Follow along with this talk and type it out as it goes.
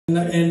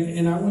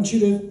And I want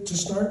you to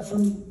start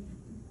from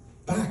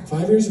back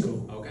 5 years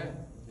ago. Okay.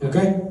 Yeah.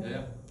 Okay?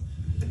 Yeah.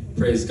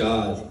 Praise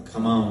God.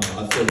 Come on.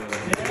 I feel the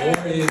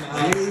glory in the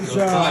house.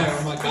 The fire.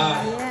 Oh my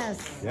God.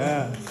 Yes.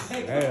 Yes.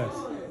 Yes.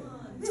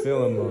 It's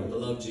feeling, Lord. I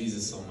love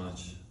Jesus so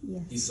much.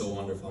 Yes. He's so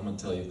wonderful. I'm going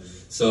to tell you.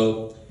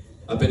 So,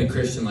 I've been a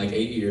Christian like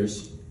 8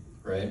 years,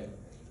 right?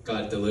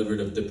 Got delivered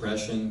of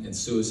depression and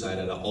suicide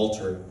at an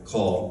altar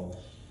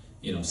call.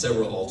 You know,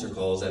 several altar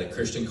calls at a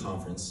Christian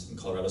conference in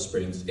Colorado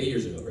Springs 8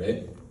 years ago,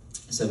 right?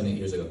 7, 8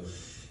 years ago.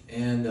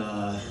 And,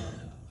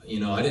 you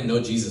know, I didn't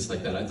know Jesus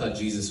like that. I thought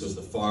Jesus was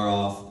the far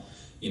off,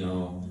 you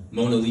know,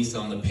 Mona Lisa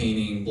on the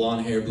painting,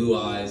 blonde hair, blue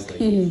eyes. Like,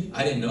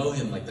 I didn't know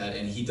him like that.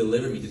 And he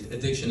delivered me.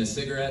 Addiction to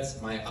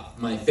cigarettes.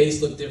 My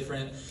face looked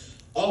different.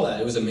 All that.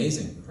 It was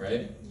amazing,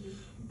 right?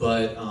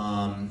 But,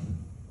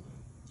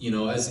 you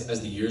know,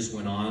 as the years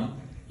went on,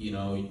 you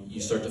know,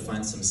 you start to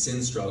find some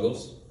sin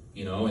struggles,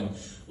 you know, and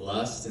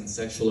lust and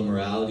sexual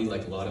immorality,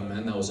 like a lot of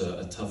men, that was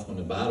a tough one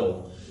to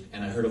battle.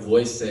 And I heard a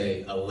voice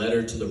say, a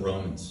letter to the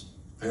Romans.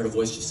 I heard a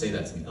voice just say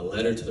that to me, a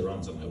letter to the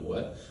Romans. I'm like,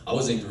 what? I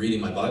wasn't reading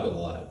my Bible a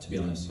lot, to be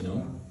honest, you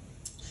know?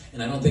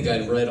 And I don't think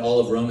I'd read all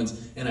of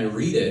Romans, and I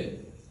read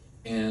it,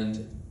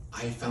 and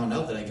I found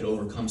out that I could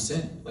overcome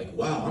sin. Like,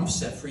 wow, I'm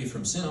set free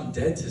from sin. I'm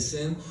dead to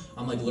sin.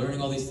 I'm like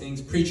learning all these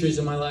things. Preachers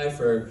in my life,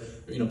 or,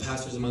 you know,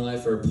 pastors in my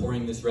life are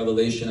pouring this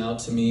revelation out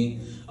to me.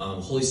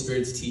 Holy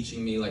Spirit's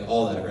teaching me, like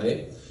all that,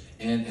 right?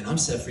 And I'm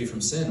set free from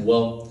sin.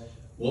 Well,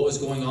 what was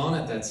going on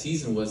at that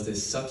season was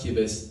this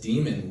succubus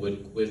demon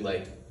would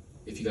like,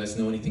 if you guys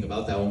know anything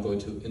about that, I won't go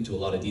into a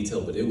lot of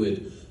detail, but it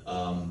would,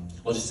 I'll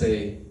just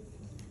say,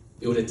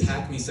 it would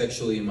attack me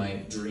sexually in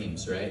my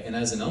dreams, right? And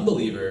as an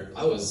unbeliever,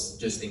 I was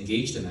just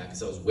engaged in that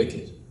because I was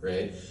wicked,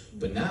 right?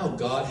 But now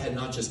God had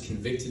not just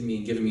convicted me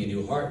and given me a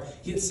new heart,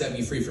 He had set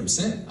me free from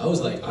sin. I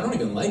was like, I don't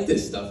even like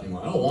this stuff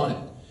anymore. I don't want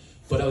it.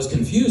 But I was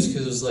confused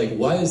because it was like,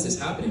 why is this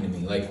happening to me?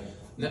 Like,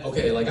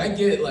 okay, like I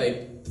get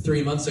like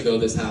 3 months ago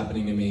this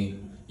happening to me,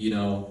 you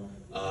know,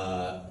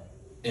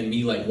 and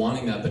me like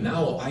wanting that, but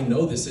now I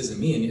know this isn't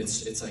me, and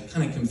it's like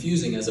kind of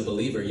confusing as a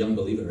believer, young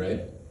believer,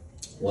 right?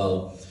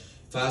 Well,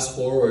 fast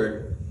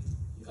forward,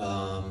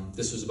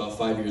 this was about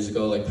 5 years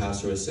ago, like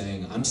Pastor was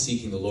saying, I'm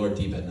seeking the Lord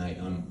deep at night.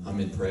 I'm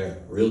in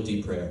prayer, real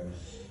deep prayer.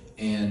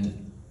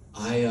 And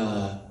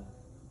I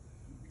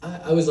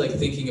was like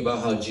thinking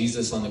about how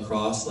Jesus on the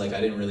cross, like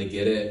I didn't really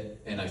get it,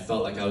 and I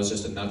felt like I was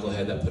just a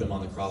knucklehead that put him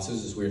on the cross. It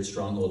was this weird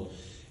stronghold.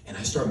 And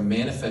I started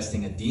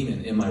manifesting a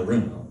demon in my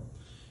room.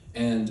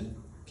 And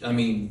I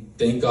mean,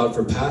 thank God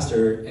for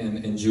Pastor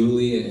and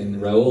Julie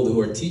and Raul who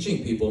are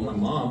teaching people, my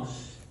mom.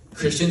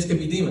 Christians can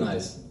be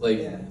demonized.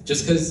 Like,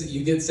 just because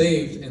you get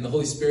saved and the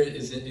Holy Spirit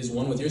is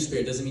one with your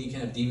spirit doesn't mean you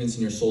can't have demons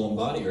in your soul and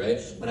body, right?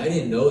 But I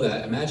didn't know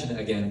that. Imagine,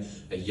 again,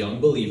 a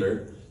young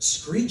believer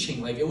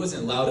screeching. Like, it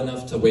wasn't loud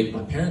enough to wake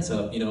my parents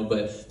up, you know,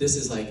 but this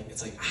is like,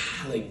 it's like,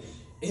 like,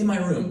 in my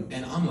room.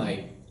 And I'm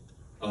like,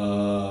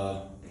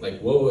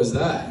 what was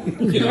that?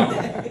 You know?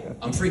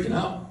 I'm freaking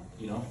out,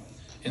 you know?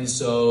 And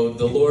so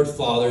the Lord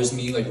fathers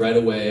me, like right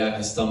away.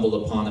 I stumbled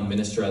upon a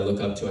minister I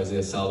look up to, Isaiah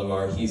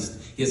Saldivar. He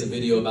has a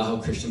video about how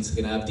Christians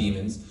can have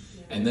demons.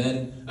 And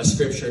then a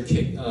scripture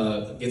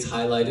gets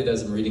highlighted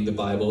as I'm reading the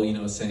Bible, you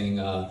know, saying,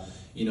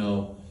 you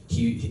know,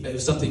 it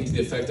was something to the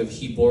effect of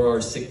He bore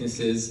our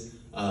sicknesses,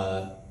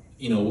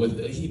 you know,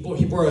 he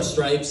bore our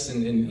stripes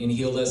and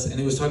healed us. And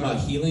it was talking about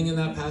healing in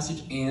that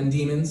passage and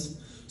demons.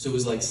 So it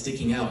was like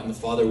sticking out, and the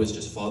Father was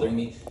just fathering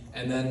me.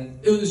 And then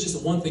it was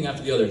just one thing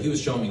after the other. He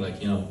was showing me,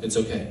 like, you know, it's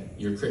okay.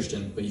 You're a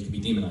Christian, but you can be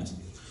demonized.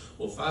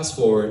 Well, fast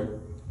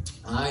forward,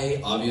 I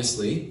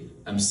obviously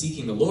am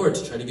seeking the Lord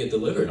to try to get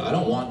delivered. I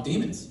don't want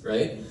demons,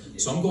 right?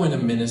 So I'm going to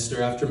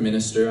minister after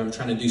minister. I'm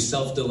trying to do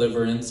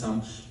self-deliverance.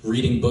 I'm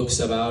reading books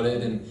about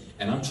it, and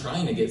I'm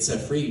trying to get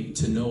set free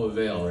to no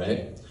avail,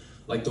 right?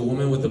 Like the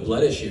woman with the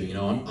blood issue, you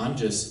know, I'm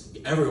just,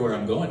 everywhere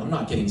I'm going, I'm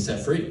not getting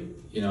set free,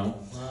 you know?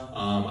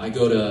 I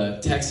go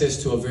to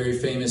Texas to a very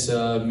famous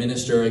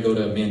minister. I go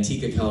to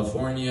Manteca,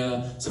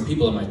 California. Some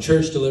people at my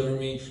church tried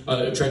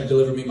to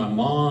deliver me. My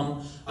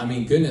mom. I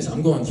mean, goodness,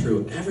 I'm going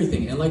through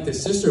everything. And like the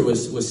sister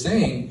was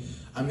saying,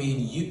 I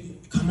mean,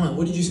 come on,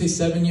 what did you say,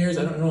 7 years?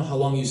 I don't know how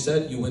long you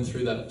said you went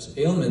through that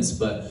ailments,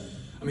 but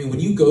I mean, when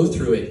you go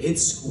through it, it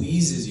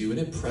squeezes you and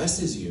it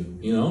presses you,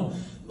 you know?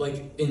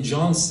 Like in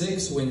John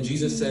 6, when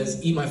Jesus says,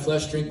 eat my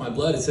flesh, drink my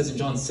blood, it says in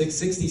John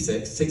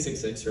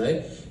 6:666,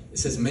 right? It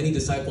says many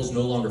disciples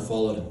no longer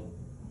followed him,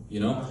 you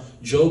know?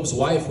 Job's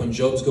wife, when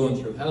Job's going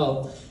through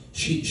hell,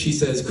 she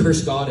says,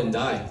 curse God and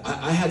die.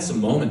 I had some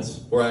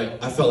moments where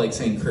I felt like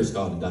saying, curse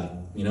God and die,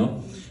 you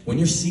know? When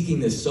you're seeking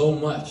this so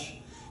much,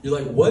 you're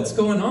like, what's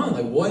going on?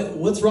 Like,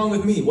 what's wrong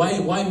with me? Why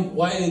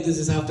does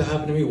this have to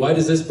happen to me? Why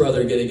does this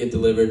brother get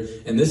delivered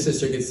and this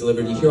sister gets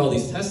delivered? You hear all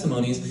these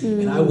testimonies,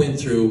 and I went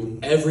through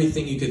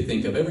everything you could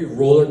think of, every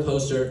roller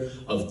coaster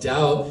of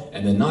doubt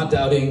and then not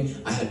doubting.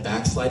 I had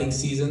backsliding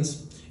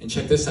seasons. And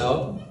check this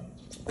out,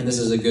 and this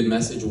is a good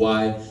message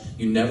why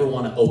you never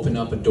want to open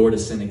up a door to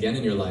sin again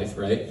in your life,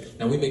 right?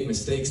 Now, we make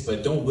mistakes,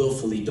 but don't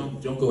willfully, don't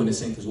go into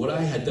sin, because what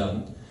I had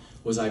done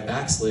was I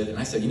backslid, and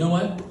I said, you know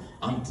what?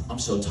 I'm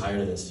so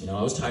tired of this.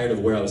 I was tired of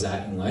where I was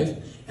at in life,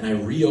 and I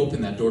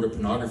reopened that door to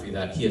pornography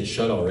that he had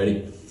shut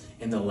already.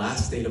 And the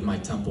last state of my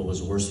temple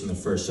was worse than the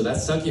first. So that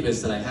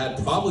succubus that I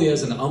had, probably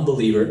as an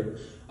unbeliever,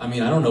 I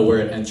mean, I don't know where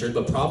it entered,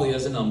 but probably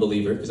as an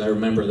unbeliever, because I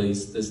remember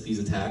these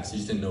attacks, I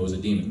just didn't know it was a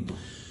demon,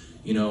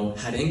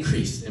 had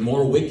increased, and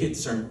more wicked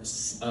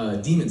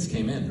demons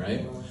came in,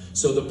 right?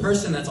 So the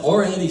person that's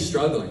already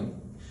struggling,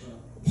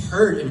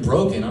 hurt and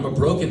broken, I'm a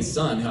broken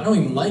son, I don't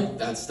even like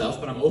that stuff,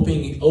 but I'm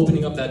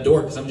opening up that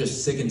door because I'm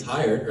just sick and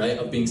tired, right,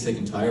 of being sick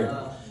and tired.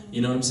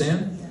 You know what I'm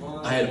saying?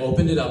 I had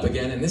opened it up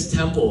again, and this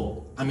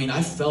temple, I mean,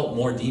 I felt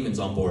more demons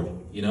on board,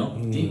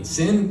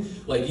 Sin,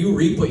 like, you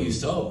reap what you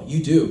sow.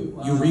 You do.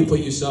 You reap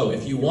what you sow.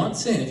 If you want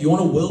sin, if you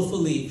want to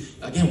willfully,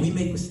 again, we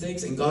make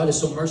mistakes, and God is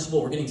so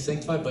merciful, we're getting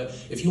sanctified, but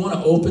if you want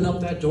to open up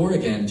that door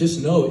again,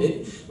 just know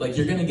it, like,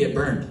 you're going to get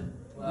burned.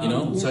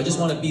 So I just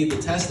want to be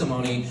the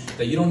testimony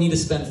that you don't need to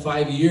spend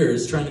 5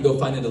 years trying to go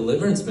find a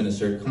deliverance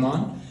minister. Come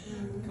on.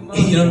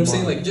 You know what I'm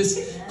saying? Like,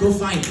 just go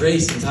find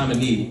grace in time of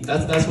need.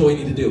 That's what we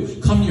need to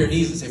do. Come to your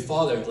knees and say,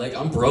 Father, like,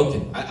 I'm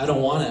broken. I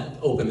don't want to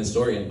open this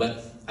door again.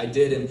 But I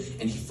did,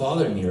 and he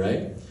fathered me,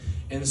 right?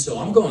 And so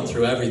I'm going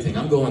through everything.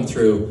 I'm going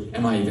through,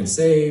 am I even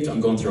saved? I'm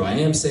going through, I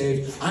am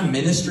saved. I'm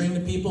ministering to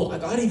people.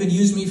 God even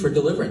used me for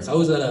deliverance. I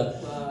was at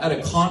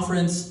a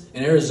conference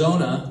in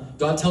Arizona.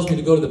 God tells me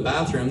to go to the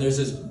bathroom. There's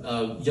this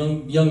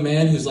young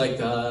man who's like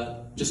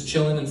just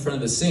chilling in front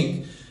of the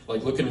sink,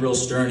 like looking real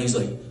stern. He's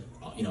like,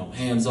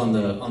 hands on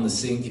the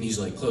sink, and he's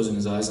like closing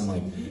his eyes. I'm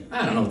like,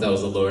 I don't know if that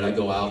was the Lord. I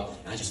go out,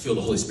 and I just feel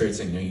the Holy Spirit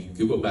saying,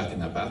 you go back in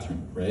that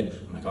bathroom, right?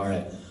 I'm like, all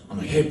right. I'm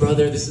like, hey,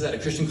 brother, this is at a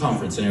Christian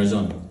conference in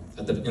Arizona,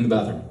 in the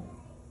bathroom.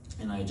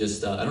 And I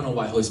just, I don't know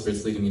why Holy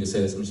Spirit's leading me to say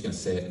this. I'm just going to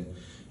say it and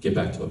get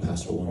back to what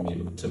Pastor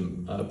wanted me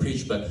to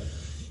preach. But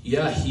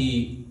yeah,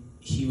 he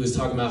was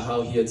talking about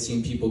how he had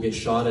seen people get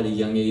shot at a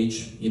young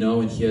age,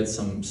 and he had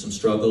some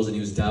struggles, and he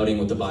was doubting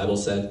what the Bible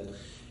said.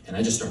 And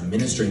I just started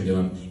ministering to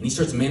him, and he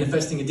starts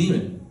manifesting a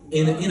demon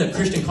in a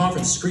Christian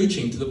conference,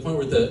 screeching to the point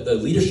where the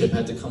leadership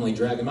had to come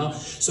drag him out.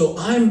 So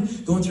I'm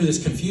going through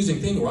this confusing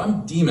thing where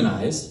I'm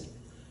demonized,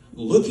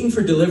 looking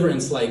for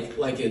deliverance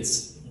like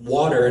it's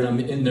water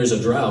and there's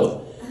a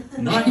drought,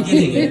 not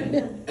getting it,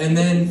 and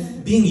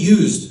then being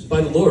used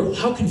by the Lord.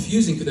 How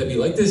confusing could that be?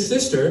 Like this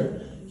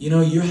sister,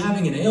 you're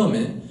having an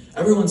ailment.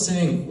 Everyone's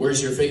saying,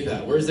 where's your faith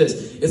at? Where's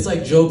this? It's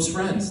like Job's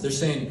friends. They're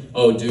saying,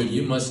 oh, dude,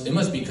 it must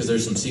be because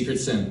there's some secret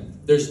sin.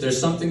 There's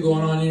something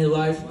going on in your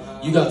life.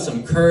 You got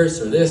some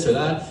curse or this or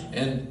that.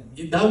 And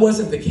that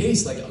wasn't the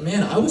case. Like,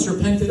 man, I was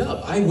repented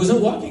up. I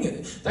wasn't walking in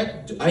it. I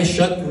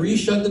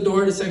reshut the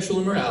door to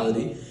sexual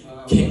immorality,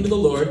 came to the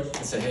Lord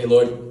and said, hey,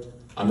 Lord,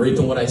 I'm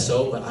reaping what I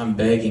sow, but I'm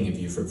begging of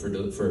you for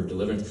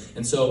deliverance.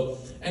 And so,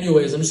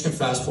 anyways, I'm just going to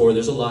fast forward.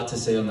 There's a lot to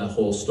say on that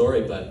whole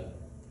story, but,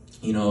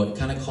 it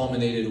kind of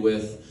culminated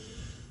with,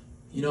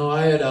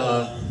 I had,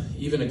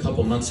 even a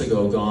couple months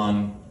ago,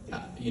 gone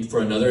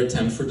for another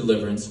attempt for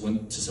deliverance,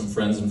 went to some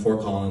friends in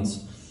Fort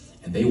Collins,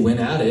 and they went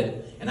at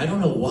it, and I don't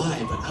know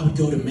why, but I would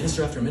go to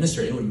minister after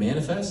minister, it would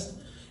manifest.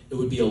 It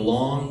would be a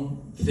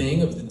long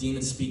thing of the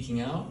demons speaking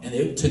out,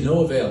 and to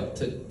no avail,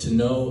 to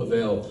no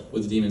avail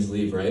would the demons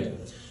leave, right?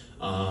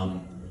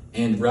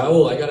 And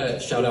Raul, I gotta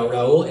shout out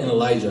Raul and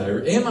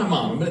Elijah, and my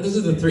mom. This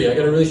is the three. I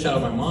gotta really shout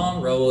out my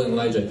mom, Raul, and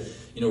Elijah.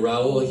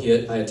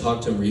 Raul, I had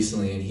talked to him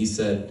recently, and he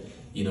said,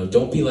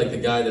 don't be like the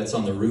guy that's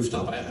on the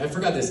rooftop. I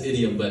forgot this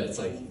idiom, but it's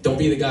like, don't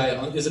be the guy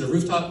is it a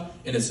rooftop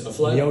and it's a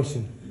flood?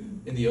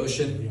 In the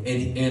ocean.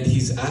 And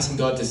he's asking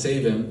God to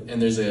save him,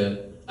 and there's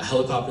a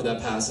helicopter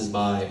that passes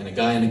by and a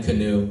guy in a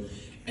canoe.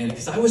 And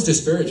because I was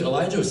discouraged,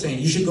 Elijah was saying,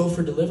 you should go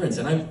for deliverance.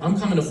 And I'm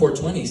coming to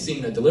 420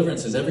 seeing that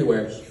deliverance is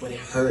everywhere, but it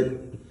hurt.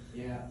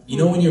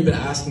 Yeah. When you've been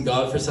asking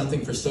God for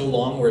something for so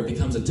long where it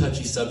becomes a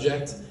touchy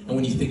subject, and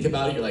when you think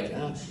about it, you're like,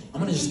 I'm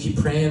going to just keep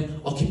praying,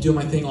 I'll keep doing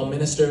my thing, I'll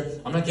minister,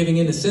 I'm not giving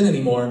in to sin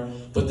anymore.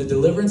 But the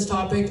deliverance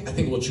topic, I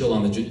think we'll chill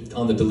on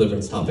the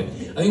deliverance topic.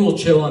 I think we'll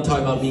chill on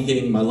talking about me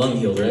getting my lung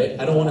healed, right?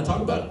 I don't want to talk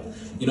about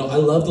it. I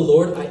love the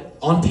Lord.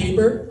 On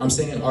paper, I'm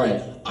saying, all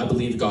right, I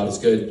believe God is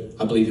good.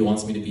 I believe he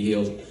wants me to be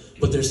healed.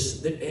 But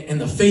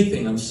and the faith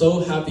thing, I'm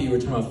so happy you were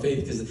talking about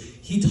faith, because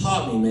he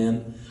taught me,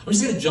 man. I'm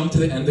just going to jump to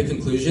the end of the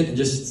conclusion and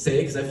just say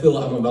it, because I feel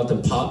like I'm about to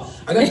pop.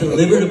 I got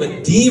delivered of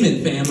a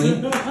demon,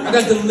 family. I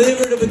got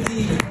delivered of a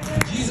demon.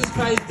 Jesus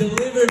Christ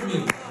delivered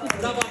me.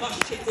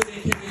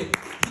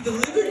 He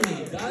delivered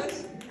me,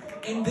 guys.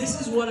 And this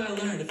is what I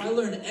learned. If I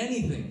learned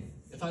anything,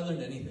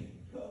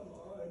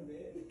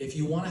 if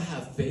you want to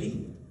have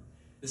faith,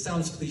 this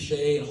sounds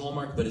cliche and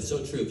hallmark, but it's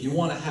so true. If you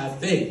want to have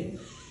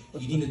faith,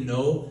 you need to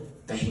know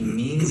that he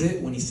means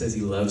it when he says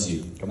he loves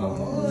you. Come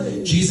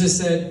on. Jesus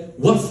said,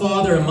 what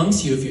father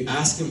amongst you, if you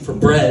ask him for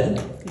bread,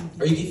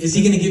 is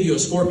he going to give you a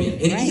scorpion?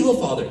 An evil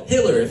father.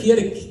 Hitler, if he had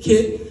a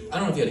kid, I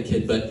don't know if he had a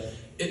kid, but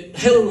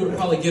Hitler would have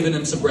probably given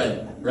him some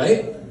bread,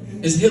 right?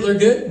 Is Hitler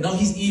good? No,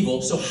 he's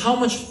evil. So how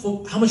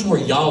much more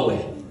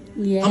Yahweh?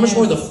 Yes. How much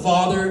more the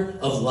Father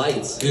of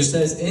lights, who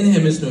says in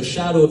him is no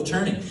shadow of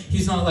turning.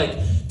 He's not like,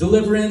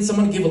 deliverance, I'm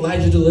going to give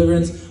Elijah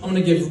deliverance. I'm going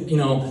to give,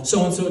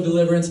 so-and-so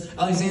deliverance.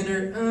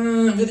 Alexander,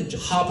 I'm going to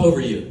hop over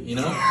you,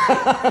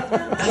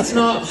 That's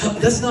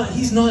not,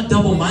 he's not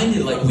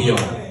double-minded like we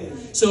are.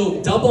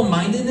 So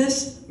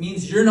double-mindedness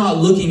means you're not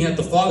looking at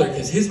the Father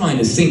because his mind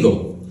is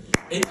single.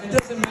 It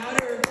doesn't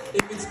matter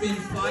if it's been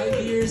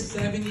 5 years,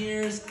 7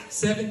 years,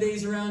 7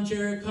 days around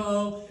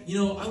Jericho.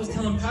 I was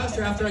telling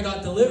Pastor after I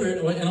got delivered,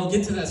 and I'll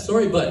get to that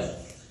story, but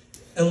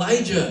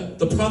Elijah,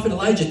 the prophet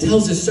Elijah,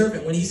 tells his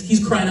servant when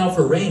he's crying out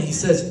for rain, he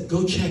says,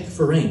 go check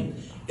for rain.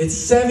 It's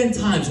 7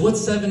 times. What's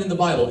 7 in the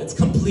Bible? It's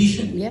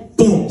completion. Yep.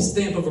 Boom,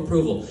 stamp of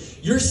approval.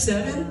 Your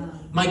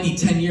 7 might be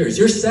 10 years.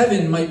 Your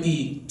 7 might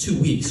be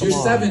 2 weeks. Your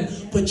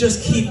 7, but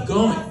just keep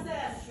going.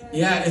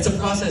 Yeah, it's a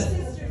process.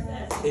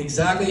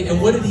 Exactly.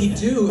 And what did he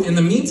do in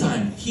the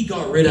meantime? He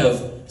got rid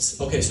of,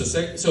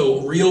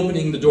 so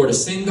reopening the door to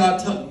sin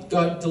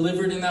got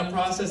delivered in that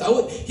process.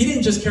 He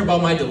didn't just care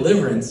about my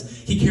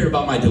deliverance. He cared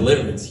about my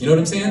deliverance. You know what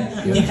I'm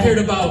saying? Yeah. He cared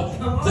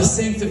about the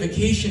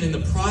sanctification in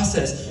the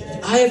process.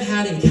 I have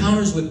had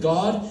encounters with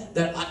God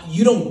that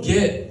you don't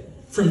get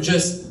from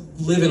just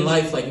living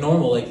life like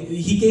normal. Like,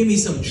 he gave me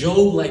some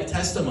Job-like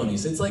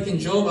testimonies. It's like in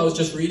Job, I was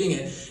just reading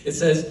it. It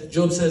says,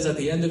 Job says at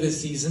the end of his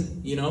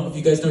season, if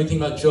you guys know anything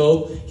about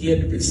Job,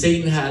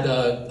 Satan had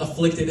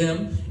afflicted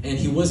him, and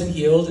he wasn't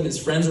healed, and his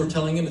friends were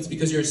telling him it's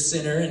because you're a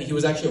sinner, and he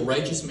was actually a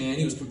righteous man.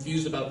 He was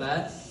confused about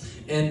that,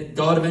 and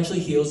God eventually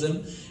heals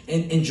him.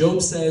 And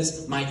Job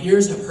says, my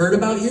ears have heard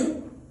about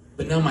you,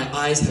 but now my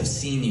eyes have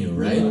seen you,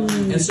 right?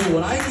 And so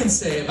what I can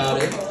say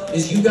about it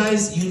is, you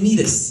guys, you need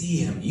to see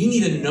him. You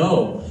need to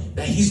know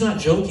that he's not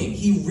joking.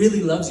 He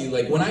really loves you.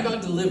 Like, when I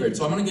got delivered,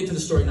 so I'm going to get to the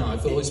story now. I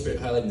feel the Holy Spirit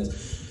highlighting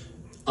this.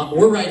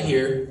 We're right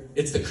here.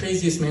 It's the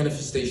craziest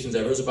manifestations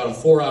ever. It was about a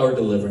 4-hour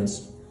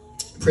deliverance.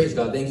 Praise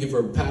God. Thank you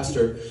for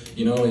Pastor,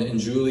 and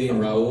Julie and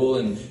Raul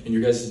and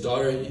your guys'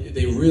 daughter.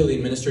 They really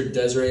ministered,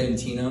 Desiree and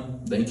Tina.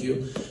 Thank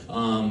you.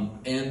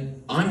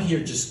 And I'm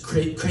here, just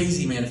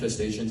crazy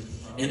manifestations.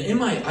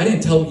 And I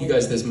didn't tell you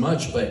guys this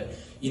much, but,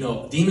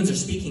 demons are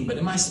speaking. But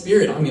in my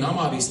spirit, I'm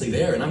obviously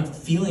there, and I'm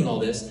feeling all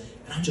this.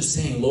 And I'm just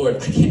saying, Lord,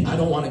 I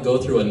don't want to go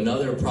through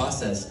another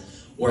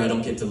process where I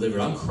don't get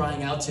delivered. I'm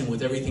crying out to him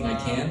with everything I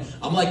can.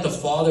 I'm like the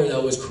father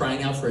that was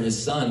crying out for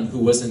his son who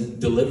wasn't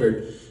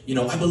delivered.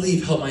 I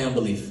believe, help my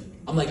unbelief.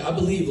 I'm like, I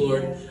believe,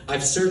 Lord.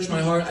 I've searched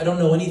my heart. I don't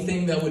know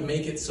anything that would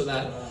make it so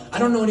that, I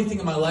don't know anything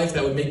in my life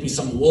that would make me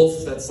some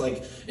wolf that's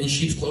like in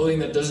sheep's clothing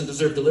that doesn't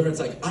deserve deliverance.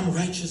 Like, I'm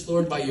righteous,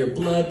 Lord, by your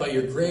blood, by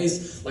your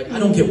grace. Like, I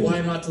don't get why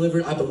I'm not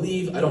delivered. I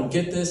believe, I don't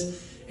get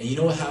this. And you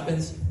know what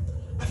happens?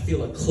 I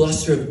feel a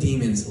cluster of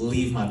demons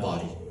leave my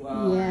body.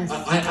 Wow. Yes.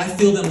 I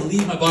feel them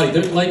leave my body.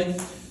 They're like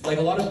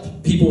a lot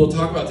of people will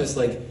talk about this,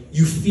 like,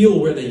 you feel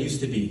where they used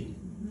to be.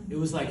 It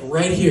was like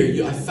right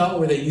here. I felt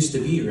where they used to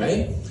be,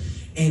 right?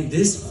 And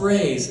this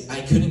phrase,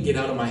 I couldn't get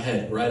out of my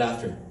head right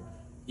after.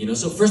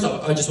 So first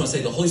off, I just want to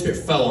say the Holy Spirit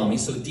fell on me.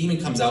 So the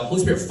demon comes out,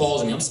 Holy Spirit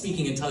falls on me. I'm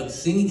speaking in tongues,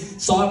 singing,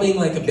 sobbing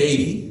like a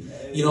baby.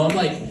 I'm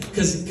like,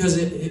 because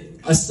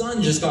a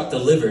son just got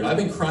delivered. I've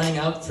been crying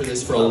out for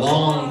this for a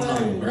long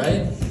time,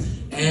 right?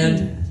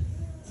 And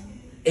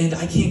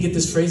I can't get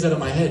this phrase out of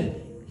my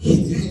head.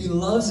 He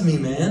loves me,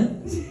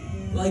 man.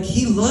 Like,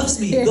 he loves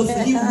me. He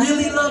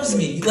really loves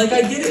me. Like,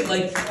 I get it.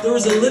 Like, there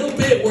was a little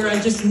bit where I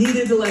just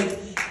needed to, like,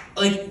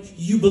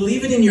 you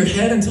believe it in your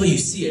head until you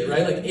see it,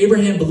 right? Like,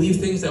 Abraham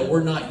believed things that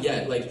were not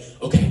yet. Like,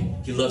 okay,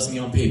 he loves me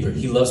on paper.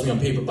 He loves me on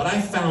paper. But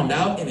I found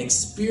out and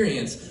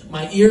experienced.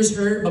 My ears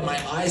heard, but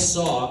my eyes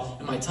saw,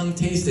 and my tongue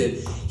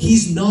tasted.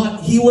 He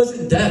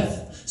wasn't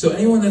deaf. So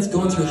anyone that's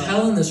going through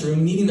hell in this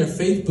room, needing their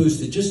faith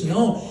boosted, just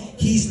know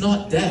he's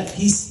not deaf.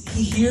 He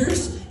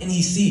hears and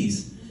he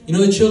sees.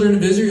 The children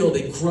of Israel,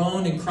 they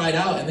groaned and cried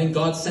out, and then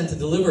God sent to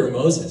deliver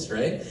Moses,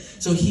 right?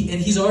 So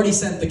he's already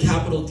sent the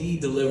capital D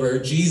deliverer,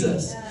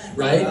 Jesus,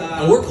 right?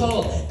 And we're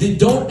called.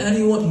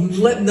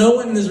 Let no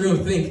one in this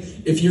room think,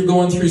 if you're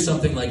going through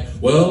something like,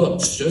 well,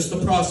 it's just a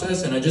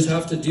process and I just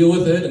have to deal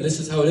with it and this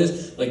is how it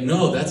is. Like,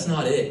 no, that's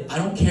not it. I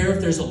don't care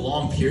if there's a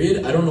long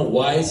period. I don't know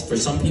why. For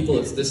some people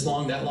it's this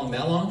long, that long,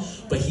 that long.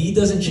 But he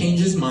doesn't change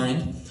his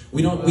mind.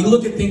 We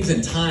look at things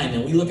in time,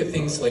 and we look at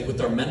things like with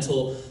our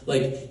mental,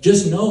 like,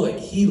 just know, like,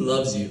 he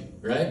loves you,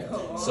 right?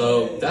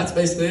 So that's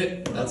basically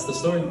it. That's the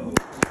story. Amen.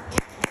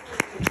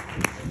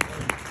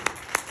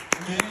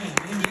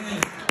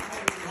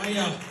 I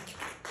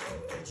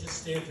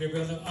just stay up here,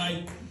 brother.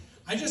 I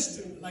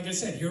just, like I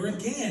said, here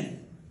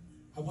again,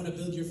 I want to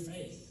build your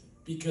faith,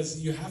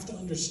 because you have to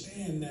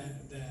understand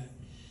that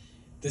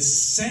the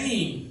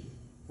same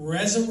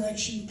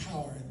resurrection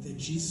power that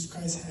Jesus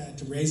Christ had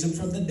to raise him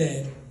from the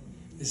dead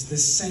is the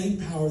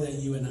same power that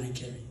you and I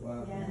carry.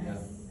 Wow.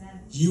 Yes.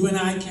 You and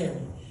I carry.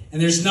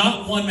 And there's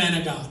not one man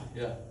of God.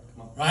 Yeah.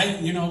 Come on. Right?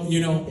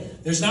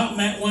 There's not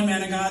one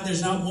man of God.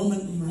 There's not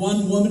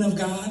one woman of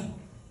God.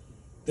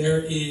 There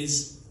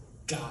is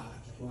God.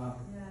 Wow.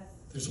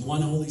 There's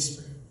one Holy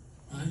Spirit.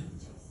 Right?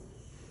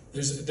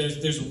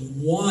 There's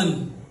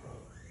one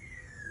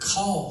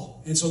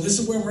call. And so this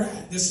is where we're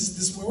at. This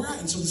is where we're at.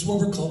 And so this is what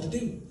we're called to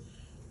do.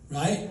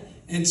 Right?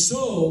 And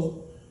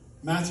so,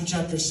 Matthew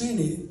chapter 10,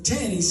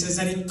 he says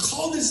that he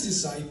called his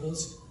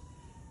disciples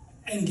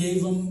and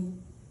gave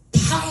them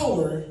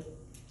power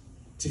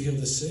to heal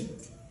the sick,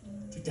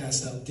 to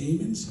cast out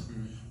demons.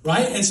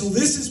 Right? And so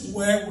this is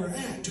where we're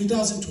at.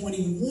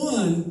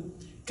 2021,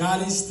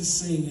 God is the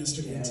same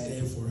yesterday, today,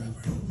 and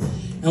forever.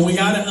 And we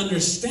got to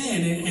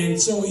understand it. And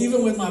so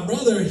even with my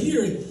brother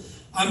here,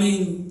 I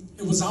mean,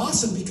 it was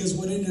awesome because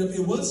what ended up,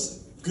 it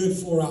was good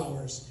 4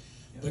 hours.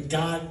 But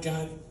God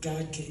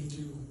came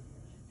through.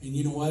 And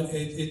you know what?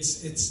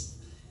 It's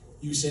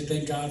you said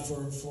thank God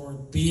for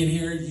being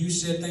here. You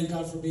said thank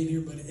God for being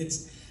here. But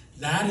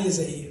that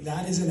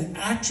is an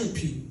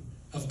attribute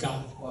of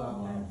God.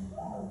 Wow.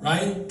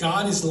 Right?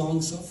 God is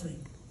long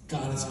suffering.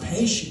 God is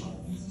patient.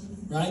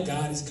 Right?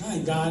 God is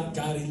kind.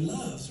 God he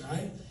loves,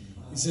 right?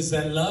 He says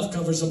that love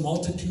covers a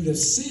multitude of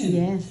sin.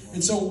 Yes.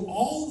 And so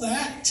all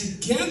that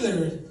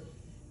together,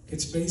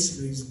 it's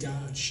basically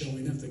God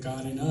showing up, the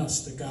God in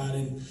us, the God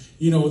in,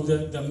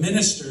 the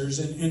ministers.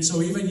 And so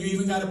you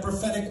even got a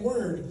prophetic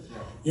word,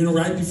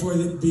 right before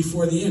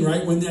the end,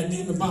 right? When that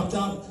demon popped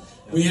out,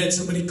 we had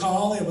somebody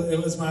call,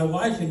 it was my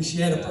wife, and she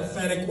had a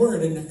prophetic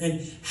word.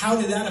 And how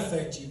did that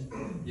affect you?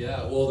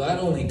 Yeah, well, that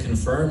only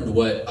confirmed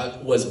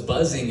what was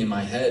buzzing in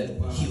my head.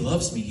 Wow. He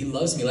loves me. He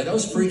loves me. Like, I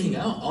was freaking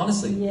out,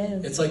 honestly.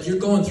 Yes. It's like you're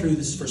going through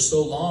this for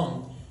so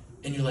long,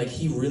 and you're like,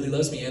 he really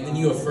loves me. And then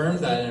you affirmed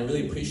that, and I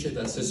really appreciate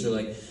that, sister.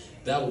 Like,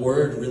 that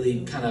word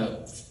really kind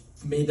of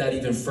made that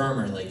even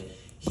firmer. Like,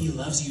 he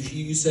loves you.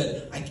 You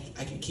said, I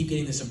keep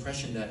getting this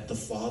impression that the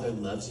Father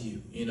loves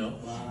you,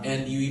 Wow.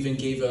 And you even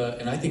gave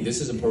and I think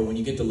this is important, when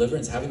you get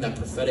deliverance, having that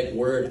prophetic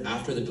word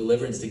after the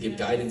deliverance to give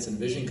guidance and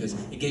vision, because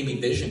it gave me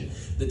vision.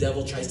 The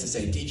devil tries to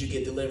say, did you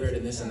get delivered,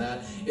 and this and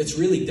that. It's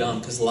really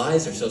dumb, because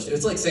lies are so stupid.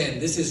 It's like saying,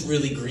 this is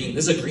really green.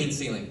 This is a green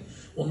ceiling.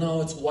 Well,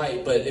 no, it's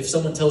white. But if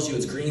someone tells you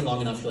it's green long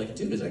enough, you're like,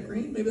 dude, is that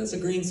green? Maybe that's a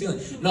green ceiling.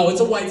 No,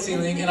 it's a white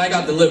ceiling, and I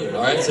got delivered,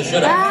 all right? So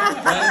shut up,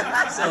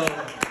 right? So,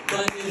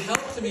 but it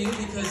helped me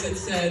because it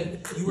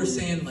said, you were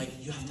saying, like,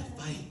 you have to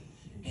fight.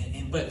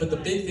 But the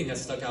big thing that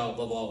stuck out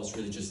above all was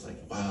really just like,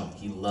 wow,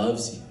 he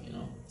loves you,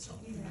 So,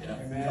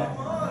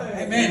 yeah.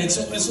 Amen. And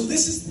so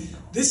this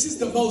is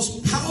the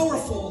most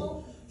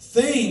powerful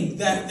thing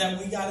that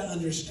we got to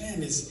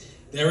understand is,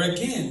 there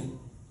again,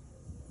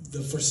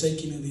 the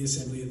forsaking of the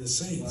assembly of the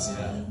saints.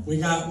 Wow. We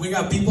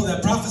got people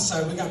that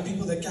prophesy. We got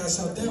people that cast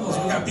out devils.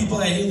 We got people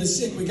that heal the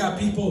sick. We got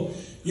people,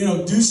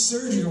 do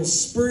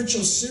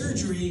spiritual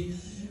surgery.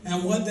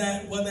 And what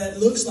that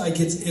looks like,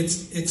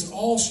 it's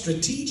all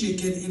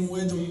strategic. And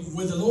where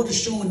the Lord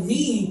is showing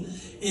me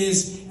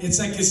is, it's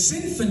like a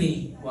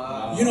symphony.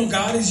 Wow.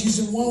 God is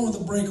using one with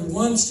a breaker,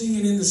 one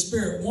singing in the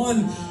spirit,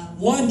 one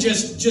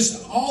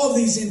just all of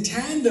these in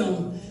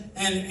tandem.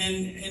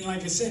 And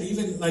like I said,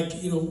 even like,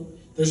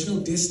 there's no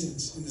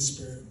distance in the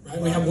Spirit, right?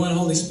 We have one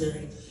Holy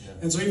Spirit.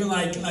 And so even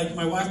like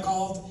my wife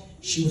called,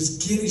 she was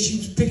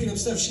picking up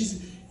stuff.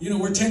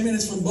 We're 10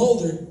 minutes from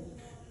Boulder,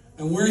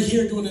 and we're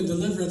here doing a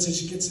deliverance, and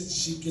she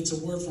gets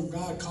a word from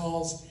God,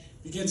 calls,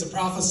 begins to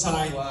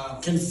prophesy,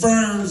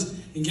 confirms,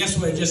 and guess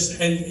what?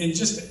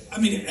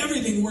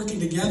 Everything working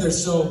together.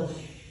 So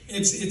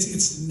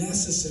it's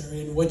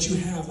necessary. And what you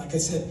have, like I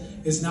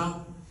said, is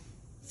not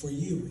for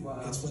you.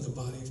 Wow. It's for the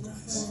body of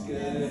Christ.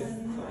 Good.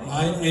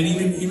 Right? And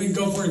even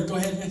go for it. Go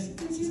ahead, man.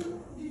 Did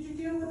you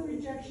deal with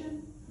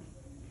rejection?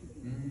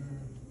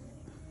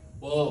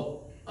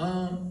 Well,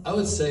 I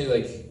would say,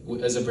 like,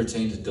 as it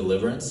pertained to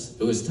deliverance,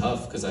 it was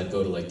tough because I'd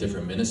go to like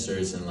different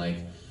ministers, and like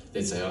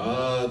they'd say,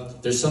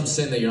 there's some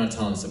sin that you're not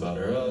telling us about,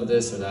 or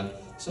this or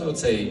that. So I would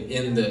say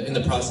in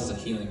the process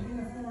of healing.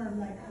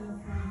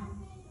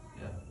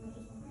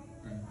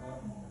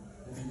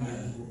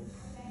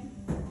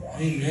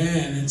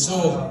 Amen. And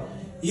so,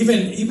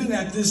 even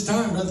at this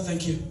time, brother,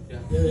 thank you. Yeah.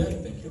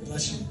 Thank you.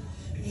 Bless you.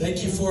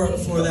 Thank you for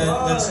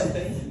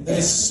that. That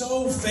is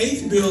so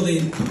faith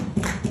building.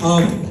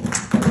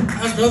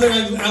 As Brother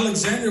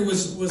Alexander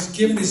was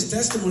giving his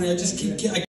testimony, I